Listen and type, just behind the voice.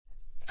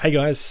Hey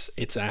guys,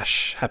 it's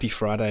Ash. Happy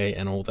Friday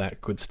and all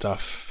that good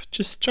stuff.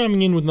 Just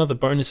chiming in with another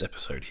bonus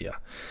episode here.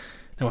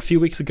 Now, a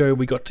few weeks ago,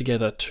 we got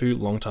together two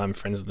longtime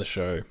friends of the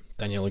show,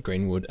 Daniela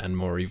Greenwood and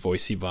Maury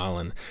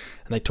Voisey-Barlin,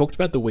 and they talked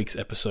about the week's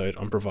episode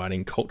on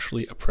providing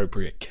culturally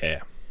appropriate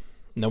care.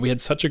 Now, we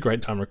had such a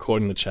great time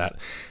recording the chat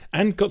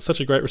and got such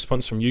a great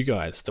response from you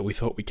guys that we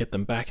thought we'd get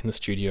them back in the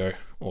studio,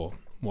 or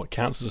what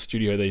counts as a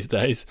studio these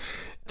days,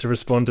 to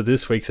respond to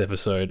this week's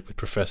episode with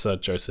Professor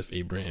Joseph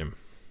Ibrahim.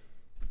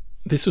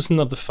 This was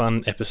another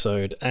fun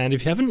episode, and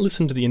if you haven't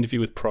listened to the interview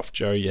with Prof.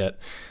 Joe yet,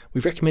 we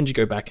recommend you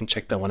go back and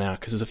check that one out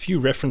because there's a few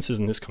references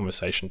in this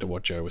conversation to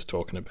what Joe was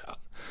talking about.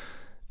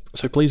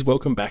 So please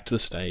welcome back to the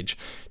stage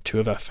two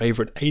of our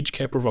favourite aged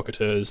care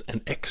provocateurs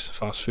and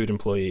ex-fast food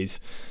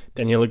employees,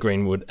 Daniela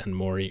Greenwood and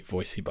Maury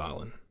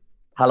Voisey-Barlin.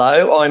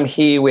 Hello, I'm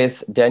here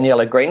with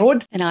Daniela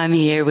Greenwood. And I'm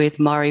here with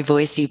Maury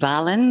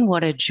Voisey-Barlin.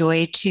 What a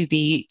joy to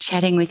be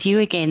chatting with you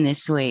again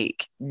this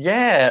week.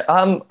 Yeah,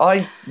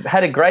 I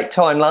had a great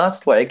time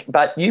last week,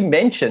 but you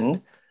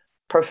mentioned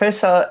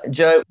Professor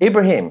Joe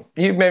Ibrahim.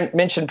 You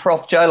mentioned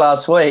Prof. Joe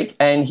last week,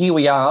 and here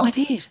we are. I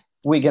did.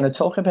 We're going to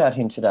talk about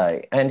him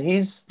today and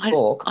his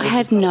talk. I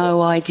had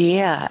no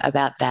idea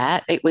about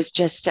that. It was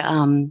just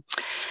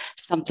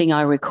something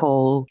I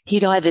recall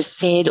he'd either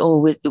said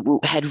or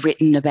had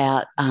written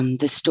about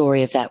the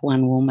story of that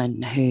one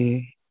woman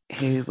who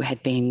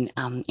had been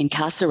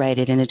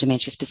incarcerated in a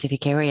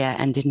dementia-specific area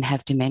and didn't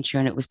have dementia,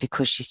 and it was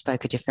because she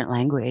spoke a different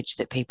language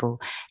that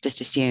people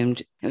just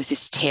assumed. It was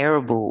this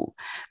terrible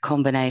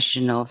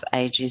combination of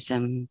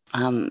ageism,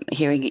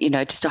 hearing,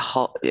 just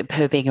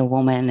her being a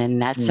woman,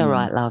 and that's all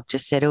right, love,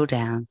 just settle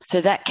down.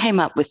 So that came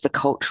up with the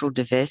cultural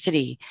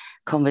diversity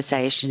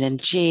conversation, and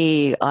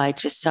gee, I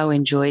just so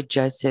enjoyed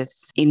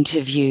Joseph's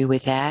interview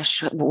with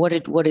Ash. What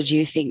did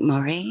you think,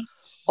 Maury?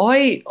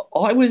 I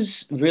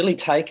was really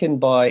taken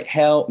by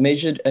how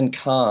measured and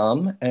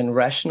calm and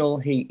rational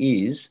he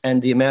is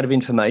and the amount of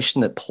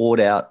information that poured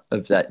out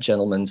of that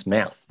gentleman's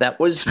mouth. That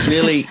was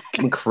really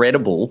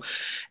incredible.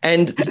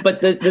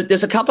 But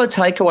there's a couple of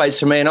takeaways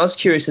for me, and I was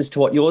curious as to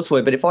what yours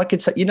were. But if I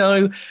could say,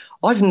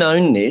 I've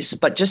known this,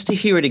 but just to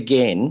hear it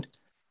again,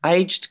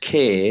 aged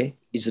care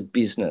is a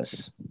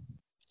business.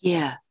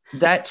 Yeah.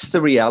 That's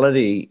the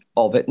reality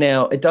of it.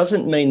 Now, it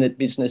doesn't mean that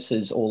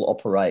businesses all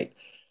operate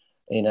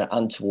in an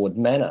untoward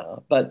manner,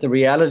 but the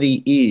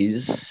reality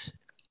is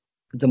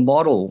the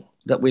model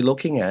that we're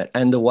looking at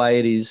and the way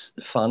it is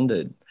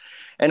funded.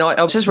 And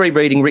I was just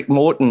rereading Rick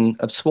Morton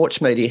of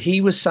Swatch Media. He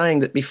was saying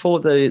that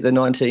before the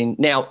 19...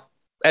 Now,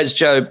 as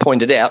Joe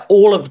pointed out,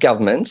 all of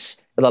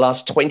governments for the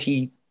last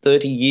 20,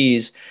 30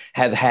 years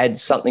have had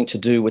something to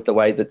do with the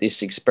way that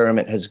this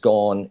experiment has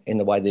gone in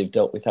the way they've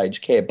dealt with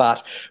aged care.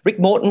 But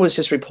Rick Morton was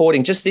just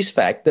reporting just this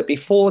fact, that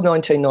before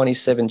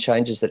 1997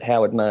 changes that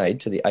Howard made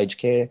to the aged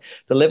care,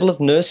 the level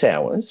of nurse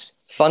hours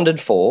funded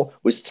for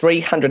was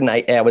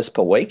 308 hours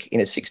per week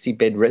in a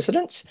 60-bed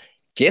residence.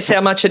 Guess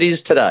how much it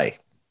is today?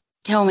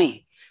 Tell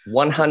me.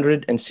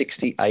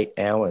 168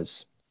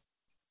 hours.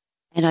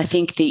 And I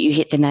think that you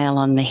hit the nail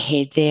on the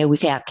head there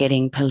without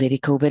getting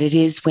political, but it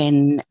is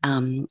when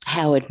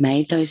Howard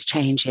made those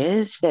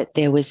changes that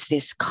there was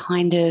this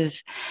kind of,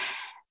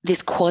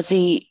 this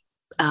quasi-market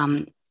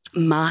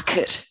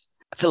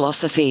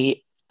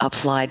philosophy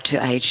applied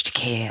to aged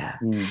care,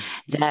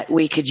 that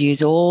we could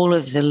use all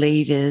of the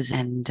levers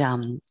and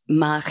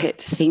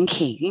market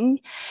thinking,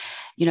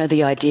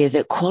 the idea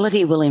that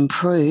quality will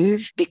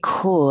improve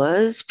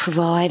because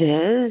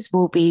providers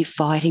will be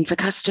fighting for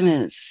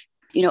customers.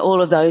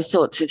 All of those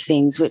sorts of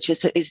things, which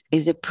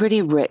is a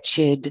pretty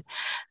wretched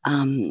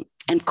and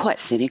quite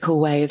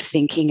cynical way of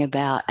thinking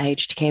about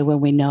aged care,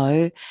 when we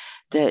know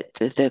that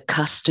the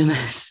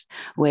customers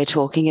we're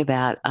talking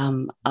about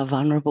are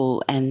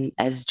vulnerable. And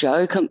as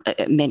Joe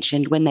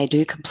mentioned, when they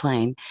do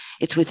complain,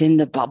 it's within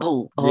the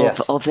bubble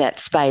of that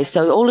space.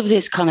 So all of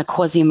this kind of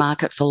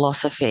quasi-market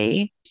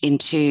philosophy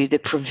into the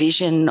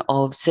provision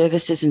of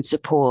services and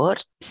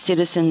support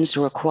citizens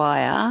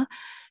require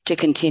to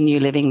continue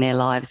living their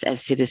lives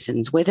as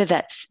citizens, whether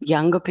that's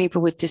younger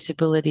people with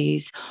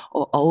disabilities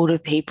or older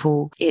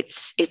people.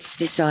 It's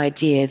this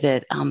idea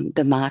that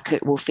the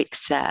market will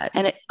fix that.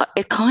 And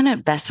it kind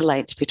of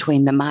vacillates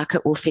between the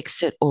market will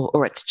fix it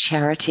or it's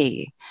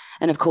charity.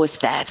 And of course,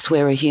 that's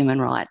where a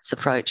human rights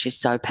approach is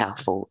so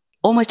powerful.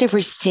 Almost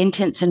every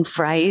sentence and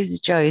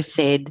phrase Joe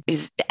said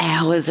is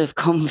hours of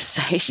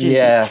conversation.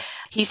 Yeah.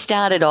 He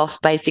started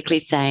off basically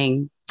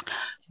saying,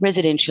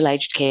 residential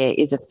aged care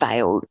is a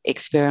failed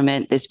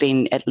experiment. There's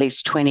been at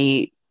least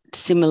 20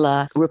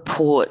 similar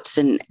reports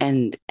and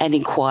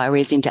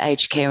inquiries into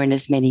aged care in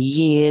as many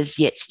years,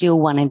 yet still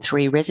 1 in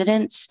 3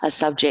 residents are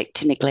subject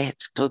to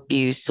neglect,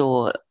 abuse,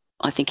 or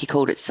I think he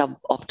called it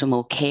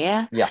suboptimal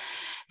care. Yeah.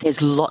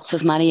 There's lots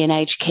of money in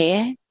aged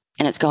care,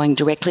 and it's going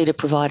directly to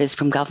providers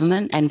from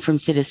government and from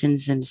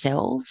citizens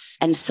themselves.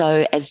 And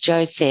so, as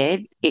Joe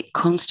said, it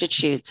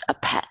constitutes a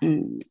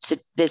pattern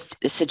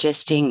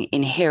suggesting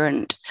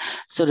inherent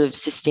sort of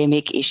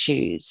systemic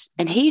issues.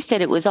 And he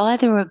said it was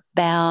either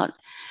about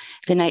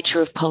the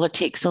nature of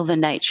politics or the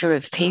nature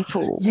of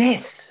people.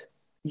 Yes.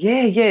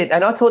 Yeah, yeah.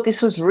 And I thought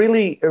this was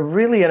really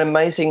an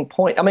amazing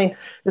point. I mean,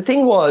 the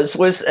thing was,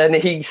 and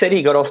he said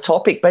he got off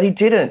topic, but he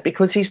didn't,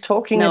 because he's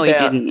talking No, he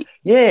didn't.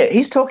 yeah,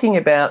 he's talking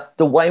about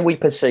the way we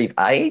perceive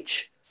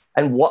age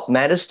and what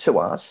matters to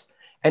us.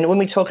 And when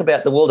we talk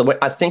about the world, and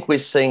I think we're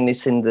seeing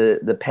this in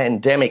the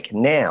pandemic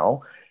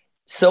now,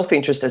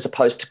 self-interest as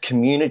opposed to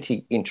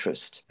community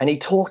interest. And he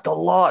talked a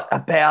lot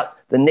about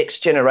the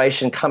next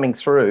generation coming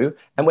through,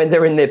 and when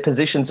they're in their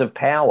positions of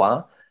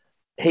power,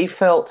 he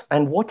felt,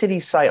 and what did he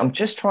say? I'm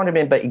just trying to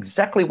remember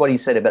exactly what he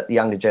said about the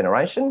younger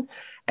generation.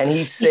 And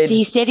he said...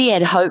 He said he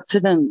had hope for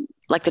them,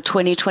 like the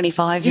 20,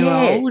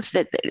 25-year-olds,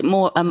 that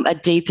more a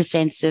deeper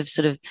sense of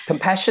sort of...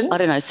 compassion? I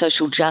don't know,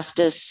 social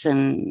justice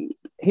and...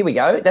 Here we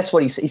go. That's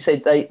what he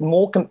said.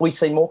 We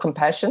see more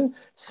compassion,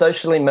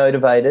 socially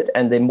motivated,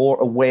 and they're more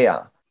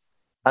aware,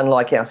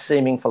 unlike our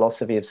seeming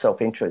philosophy of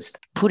self-interest.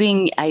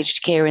 Putting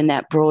aged care in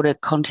that broader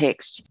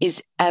context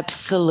is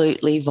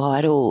absolutely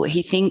vital.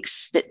 He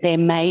thinks that there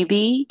may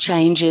be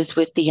changes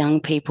with the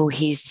young people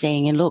he's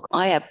seeing. And look,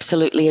 I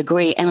absolutely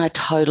agree, and I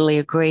totally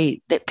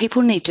agree that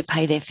people need to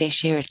pay their fair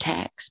share of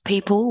tax.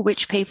 People,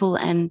 rich people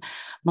and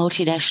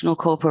multinational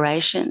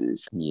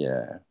corporations.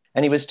 Yeah.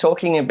 And he was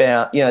talking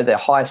about, the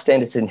higher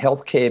standards in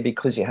healthcare,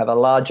 because you have a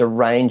larger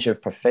range of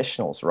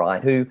professionals,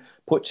 right, who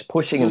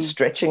pushing and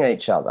stretching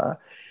each other.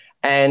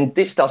 And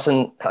this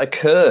doesn't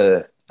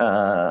occur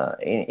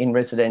in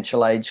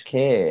residential aged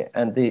care.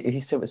 And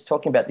he was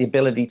talking about the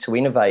ability to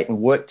innovate and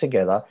work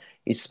together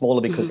is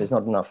smaller because there's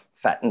not enough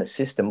fat in the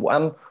system.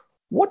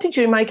 What did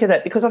you make of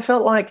that? Because I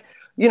felt like,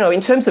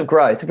 in terms of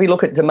growth, if we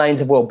look at domains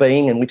of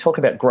well-being, and we talk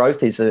about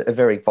growth is a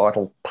very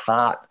vital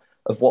part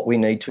of what we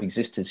need to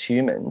exist as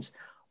humans,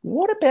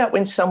 what about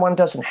when someone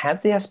doesn't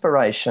have the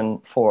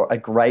aspiration for a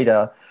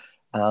greater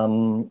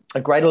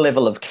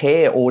level of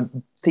care or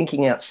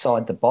thinking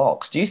outside the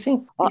box? Do you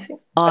think that's the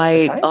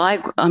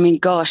case? I mean,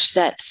 gosh,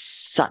 that's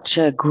such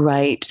a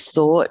great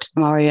thought,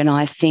 Maury. And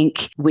I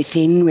think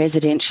within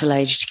residential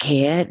aged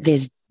care,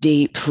 there's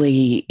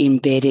deeply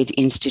embedded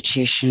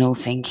institutional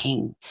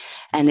thinking.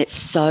 And it's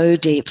so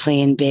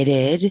deeply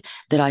embedded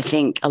that I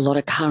think a lot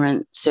of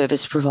current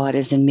service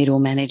providers and middle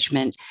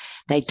management,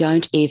 they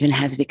don't even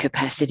have the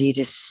capacity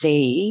to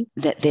see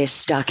that they're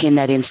stuck in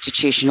that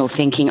institutional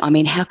thinking. I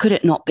mean, how could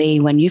it not be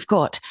when you've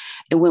got,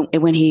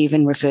 when he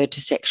even referred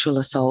to sexual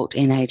assault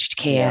in aged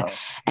care,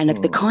 and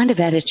the kind of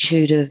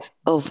attitude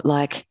of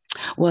like,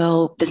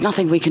 well, there's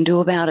nothing we can do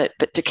about it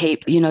but to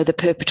keep, the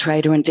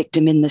perpetrator and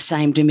victim in the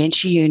same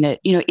dementia unit.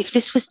 If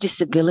this was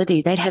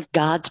disability, they'd have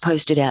guards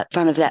posted out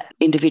front of that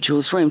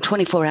individual's room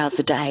 24 hours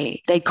a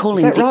day. They'd call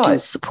in victim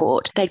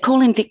support. They'd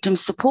call in victim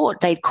support.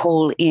 They'd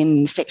call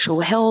in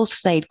sexual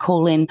health. They'd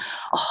call in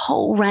a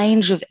whole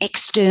range of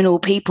external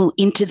people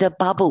into the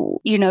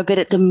bubble, but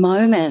at the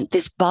moment,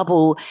 this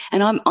bubble,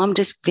 and I'm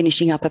just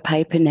finishing up a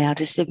paper now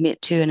to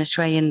submit to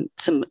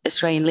some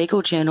Australian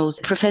legal journals.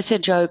 Professor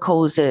Joe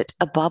calls it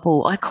a bubble.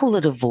 I call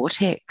it a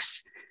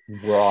vortex.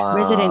 Wow.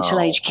 Residential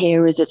aged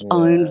care is its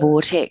own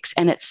vortex,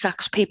 and it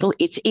sucks people.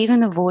 It's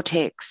even a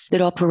vortex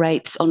that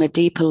operates on a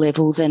deeper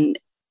level than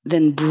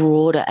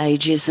broader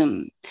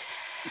ageism.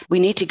 We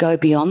need to go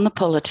beyond the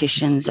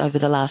politicians over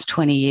the last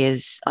 20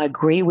 years. I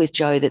agree with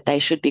Joe that they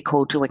should be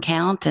called to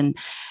account and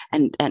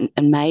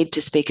made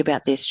to speak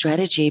about their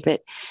strategy.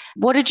 But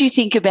what did you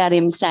think about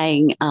him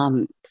saying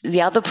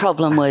the other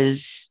problem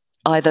was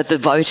either the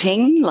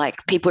voting,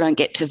 like people don't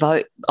get to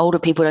vote, older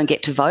people don't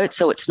get to vote,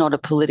 so it's not a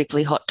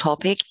politically hot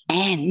topic,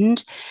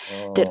 and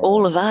that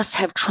all of us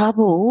have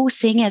trouble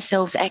seeing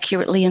ourselves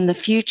accurately in the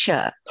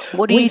future.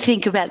 What do you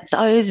think about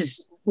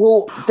those?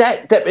 Well,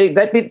 that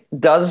bit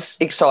does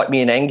excite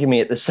me and anger me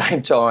at the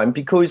same time,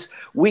 because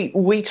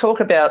we talk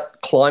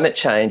about climate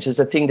change as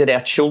a thing that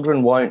our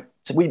children won't.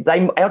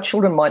 Our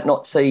children might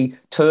not see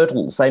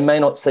turtles. They may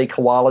not see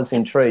koalas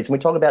in trees. And we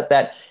talk about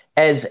that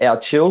as our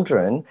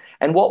children.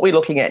 And what we're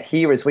looking at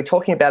here is we're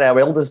talking about our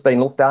elders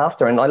being looked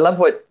after. And I love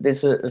what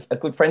there's a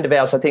good friend of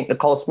ours, I think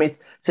Nicole Smith,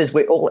 says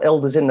we're all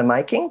elders in the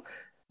making.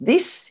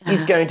 This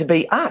is going to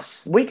be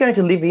us. We're going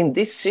to live in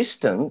this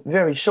system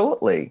very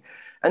shortly.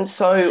 And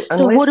so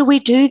what do we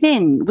do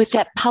then with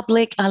that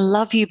public? I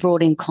love you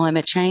brought in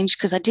climate change,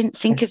 because I didn't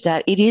think of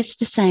that. It is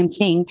the same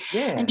thing.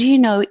 Yeah. And do you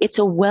know, it's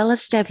a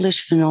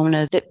well-established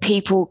phenomenon that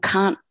people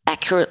can't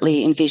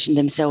accurately envision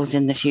themselves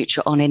in the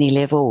future on any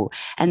level,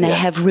 and they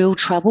have real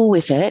trouble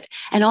with it.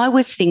 And I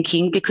was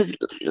thinking, because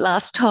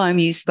last time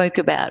you spoke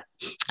about,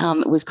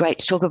 it was great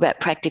to talk about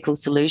practical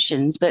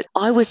solutions, but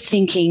I was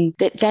thinking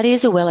that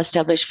is a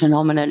well-established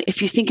phenomenon.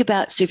 If you think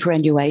about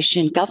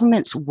superannuation,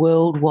 governments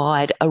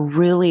worldwide are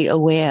really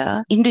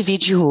aware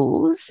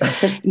individuals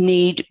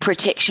need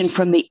protection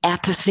from the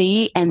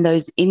apathy and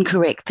those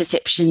incorrect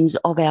perceptions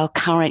of our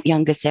current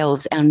younger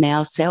selves, our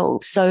now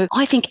selves. So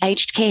I think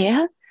aged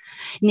care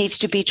needs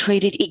to be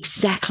treated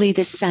exactly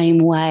the same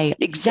way,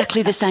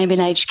 exactly the same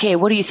in aged care.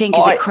 What do you think?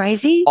 Is it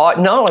crazy?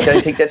 No, I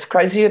don't think that's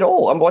crazy at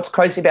all. And what's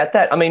crazy about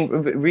that? I mean,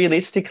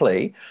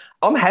 realistically,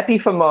 I'm happy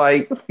for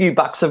my few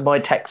bucks of my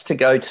tax to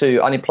go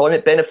to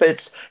unemployment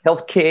benefits,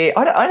 healthcare.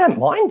 I don't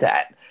mind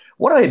that.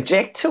 What I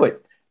object to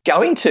it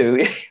going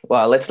to,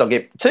 well, let's not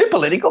get too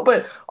political,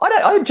 but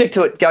I object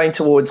to it going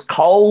towards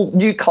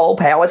new coal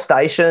power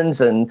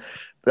stations and,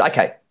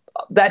 okay,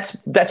 that's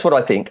what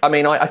I think. I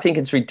mean, I think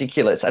it's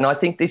ridiculous. And I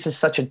think this is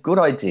such a good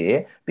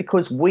idea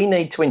because we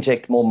need to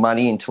inject more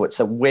money into it.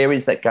 So where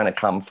is that going to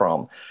come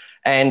from?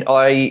 And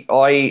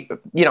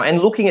and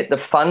looking at the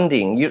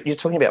funding, you're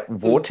talking about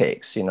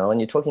Vortex, and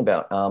you're talking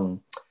about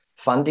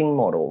funding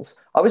models.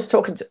 I was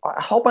talking to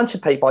a whole bunch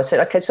of people. I said,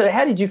 okay, so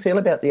how did you feel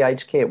about the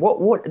aged care?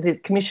 What the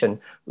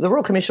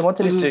Royal Commission, what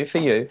did it do for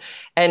you?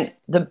 And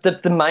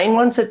the main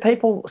ones that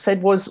people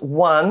said was,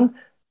 one,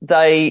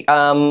 they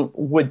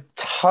were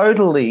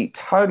totally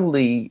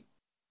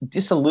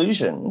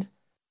disillusioned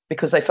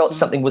because they felt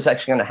something was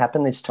actually going to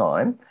happen this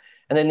time.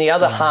 And then the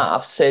other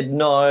half said,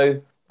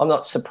 no, I'm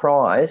not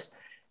surprised.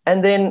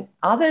 And then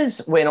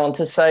others went on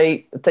to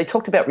say, they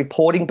talked about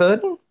reporting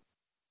burden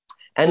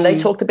and they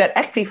talked about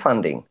ACFI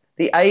funding,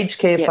 the aged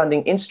care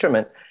funding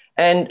instrument.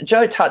 And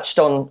Joe touched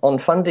on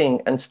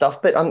funding and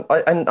stuff, but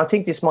I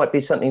think this might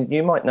be something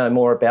you might know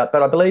more about,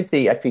 but I believe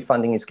the ACFI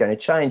funding is going to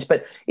change.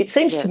 But it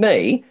seems to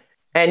me,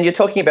 and you're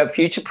talking about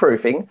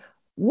future-proofing,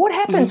 what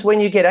happens when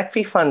you get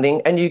ACFI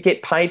funding and you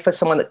get paid for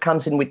someone that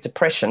comes in with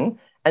depression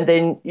and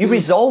then you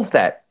resolve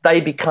that?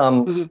 They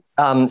become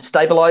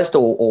stabilised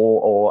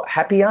or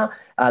happier,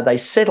 they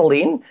settle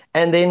in,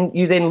 and then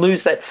you then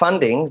lose that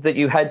funding that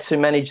you had to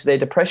manage their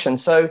depression.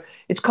 So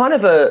it's kind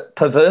of a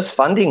perverse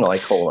funding, I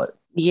call it.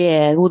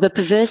 Yeah, well, the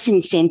perverse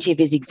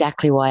incentive is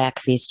exactly why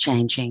ACFI is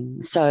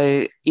changing.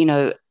 So,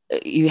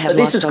 you have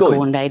lifestyle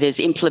coordinators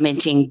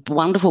implementing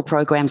wonderful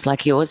programs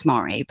like yours,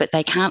 Maury, but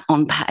they can't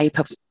on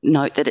paper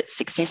note that it's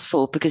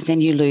successful because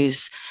then you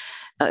lose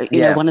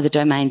one of the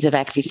domains of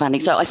ACFI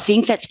funding. So I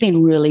think that's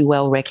been really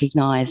well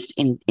recognised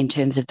in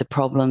terms of the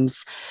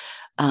problems.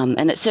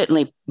 And it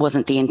certainly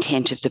wasn't the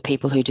intent of the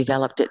people who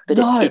developed it, but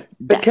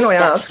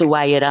that's the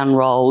way it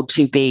unrolled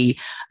to be.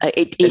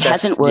 It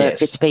hasn't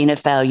worked. Yes. It's been a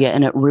failure,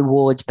 and it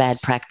rewards bad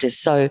practice.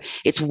 So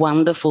it's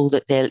wonderful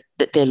that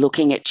they're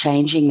looking at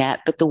changing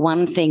that. But the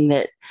one thing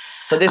that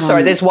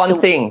there's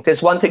one thing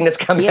that's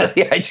coming out of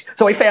the age.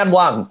 So we found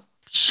one.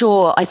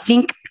 Sure, I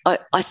think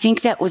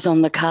that was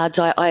on the cards.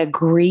 I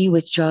agree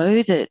with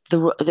Joe that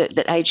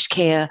that aged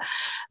care,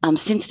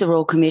 since the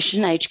Royal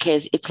Commission, aged care,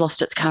 it's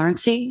lost its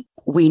currency.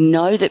 We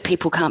know that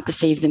people can't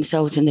perceive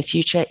themselves in the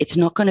future. It's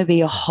not going to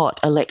be a hot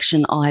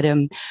election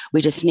item.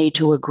 We just need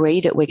to agree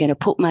that we're going to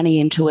put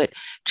money into it,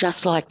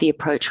 just like the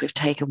approach we've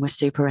taken with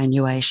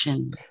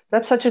superannuation.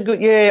 That's such a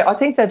good, I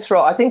think that's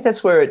right. I think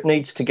that's where it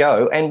needs to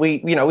go. And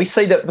we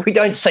see that we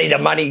don't see the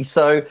money,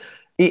 so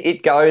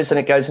it goes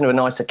into a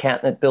nice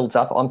account and it builds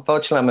up.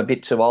 Unfortunately, I'm a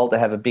bit too old to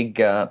have a big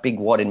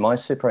wad in my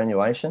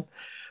superannuation.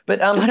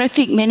 But I don't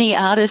think many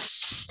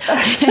artists.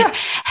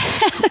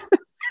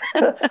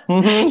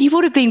 You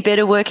would have been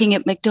better working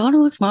at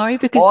McDonald's, Maury,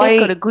 because they've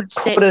got a good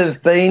set. I could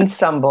have been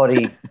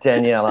somebody,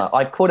 Daniela.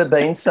 I could have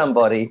been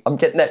somebody. I'm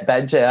getting that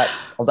badge out,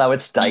 although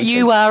it's dated.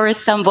 You are a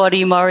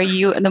somebody,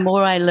 Maury. And the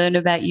more I learn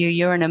about you,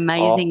 you're an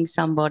amazing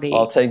somebody.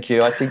 Oh, thank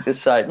you. I think the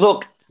same.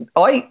 Look,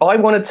 I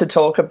wanted to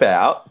talk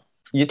about,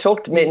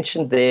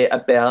 mentioned there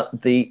about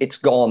it's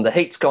gone. The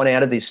heat's gone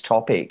out of this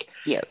topic.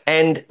 Yeah.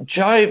 And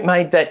Joe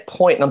made that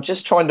point, and I'm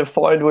just trying to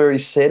find where he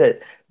said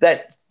it,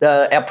 that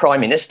our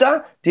Prime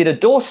Minister did a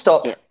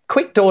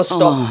quick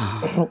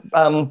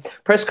doorstop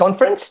press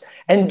conference,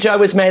 and Joe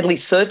was madly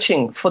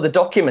searching for the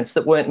documents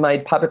that weren't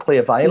made publicly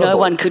available. No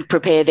one could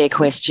prepare their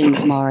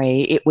questions,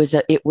 Maury.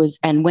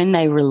 And when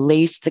they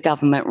released the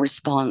government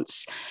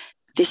response,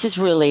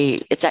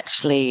 it's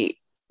actually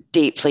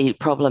deeply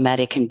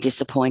problematic and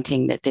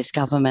disappointing that this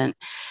government,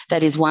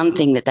 that is one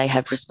thing that they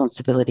have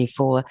responsibility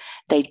for.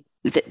 They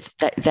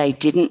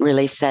didn't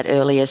release that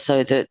earlier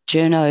so that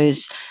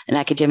journos and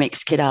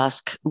academics could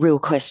ask real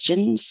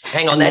questions.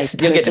 Hang on, you're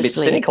getting a bit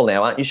cynical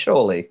now, aren't you,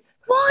 surely?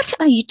 What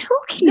are you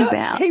talking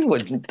about? They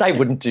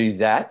wouldn't do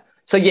that.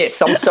 So, yes,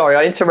 I'm sorry,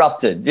 I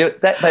interrupted.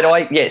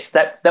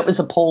 That was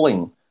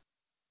appalling.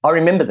 I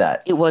remember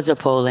that. It was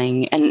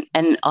appalling.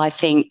 And I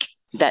think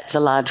that's a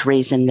large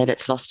reason that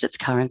it's lost its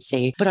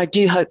currency. But I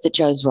do hope that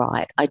Joe's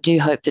right. I do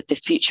hope that the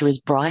future is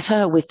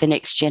brighter with the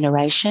next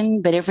generation.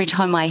 But every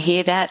time I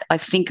hear that, I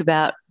think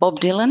about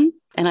Bob Dylan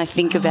and I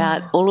think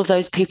about all of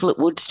those people at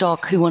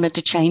Woodstock who wanted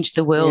to change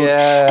the world.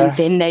 Yeah. And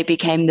then they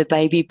became the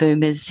baby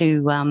boomers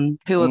who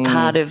were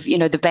part of,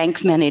 the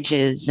bank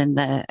managers and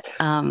the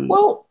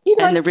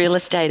and the real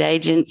estate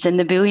agents and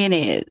the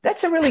billionaires.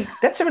 That's a really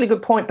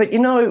good point. But you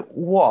know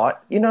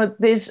what?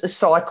 There's a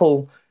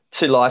cycle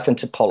to life and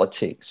to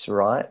politics,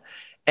 right?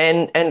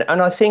 And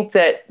I think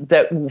that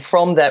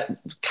from that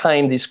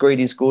came this greed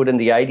is good, and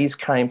the 80s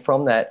came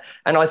from that.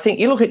 And I think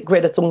you look at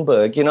Greta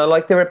Thunberg,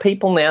 there are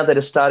people now that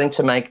are starting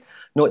to make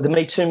the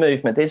Me Too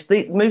movement.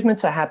 The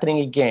movements are happening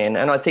again,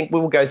 and I think we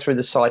will go through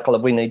the cycle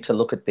of we need to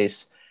look at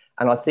this.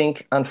 And I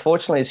think,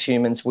 unfortunately, as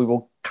humans, we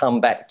will come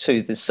back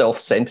to the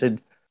self-centered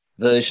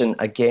version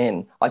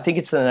again. I think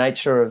it's the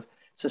nature of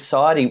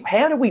society.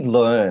 How do we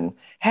learn?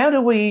 How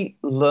do we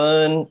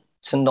learn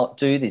to not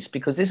do this?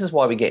 Because this is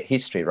why we get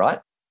history, right?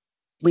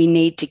 We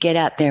need to get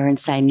out there and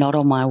say, not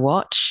on my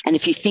watch. And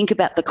if you think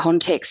about the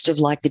context of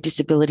like the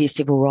disability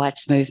civil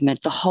rights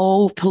movement, the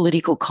whole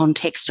political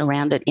context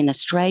around it in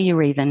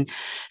Australia, even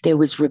there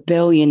was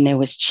rebellion, there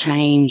was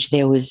change,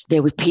 there was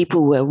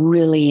people were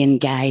really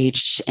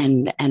engaged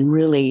and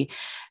really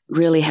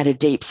had a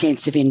deep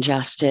sense of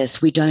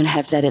injustice. We don't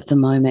have that at the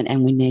moment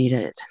and we need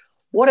it.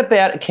 What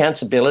about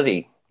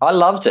accountability? I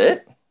loved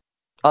it.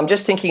 I'm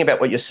just thinking about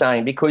what you're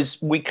saying because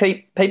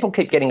people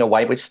keep getting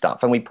away with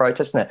stuff and we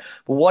protest that.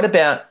 But what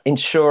about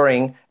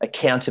ensuring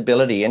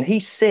accountability? And he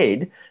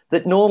said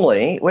that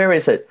normally,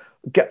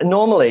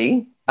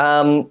 Normally,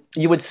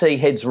 you would see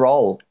heads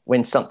roll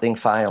when something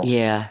fails.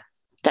 Yeah,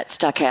 that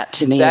stuck out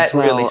to me as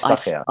well. That really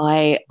stuck out.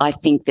 I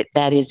think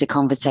that is a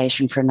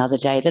conversation for another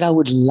day that I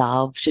would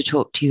love to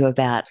talk to you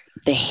about.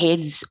 The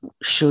heads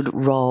should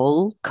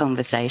roll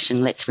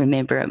conversation. Let's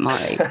remember it,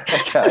 Maury.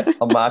 Okay,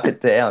 I'll mark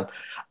it down.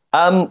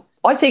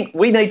 I think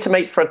we need to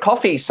meet for a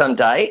coffee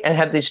someday and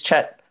have this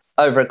chat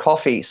over a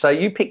coffee. So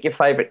you pick your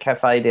favourite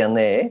cafe down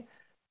there.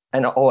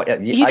 And Are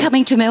you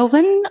coming to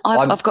Melbourne?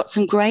 I've got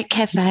some great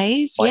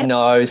cafes. I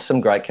know some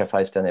great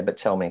cafes down there, but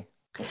tell me.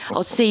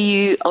 I'll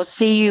see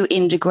you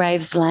in De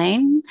Graves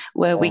Lane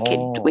where we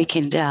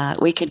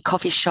could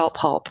coffee shop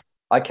hop.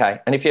 Okay.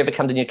 And if you ever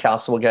come to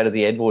Newcastle, we'll go to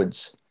the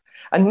Edwards.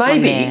 And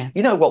maybe,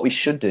 you know what we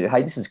should do?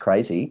 Hey, this is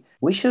crazy.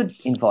 We should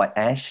invite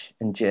Ash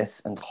and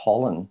Jess and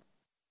Colin.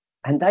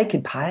 And they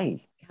could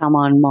pay. Come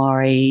on,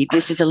 Maury.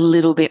 This is a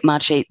little bit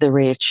much eat the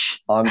rich.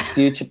 I'm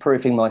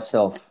future-proofing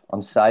myself.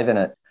 I'm saving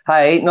it.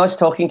 Hey, nice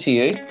talking to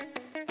you.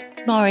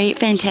 Maury,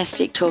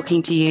 fantastic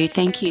talking to you.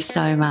 Thank you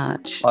so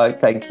much. Oh,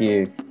 thank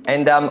you.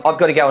 And I've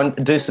got to go and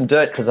do some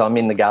dirt because I'm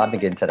in the garden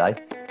again today.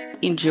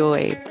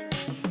 Enjoy.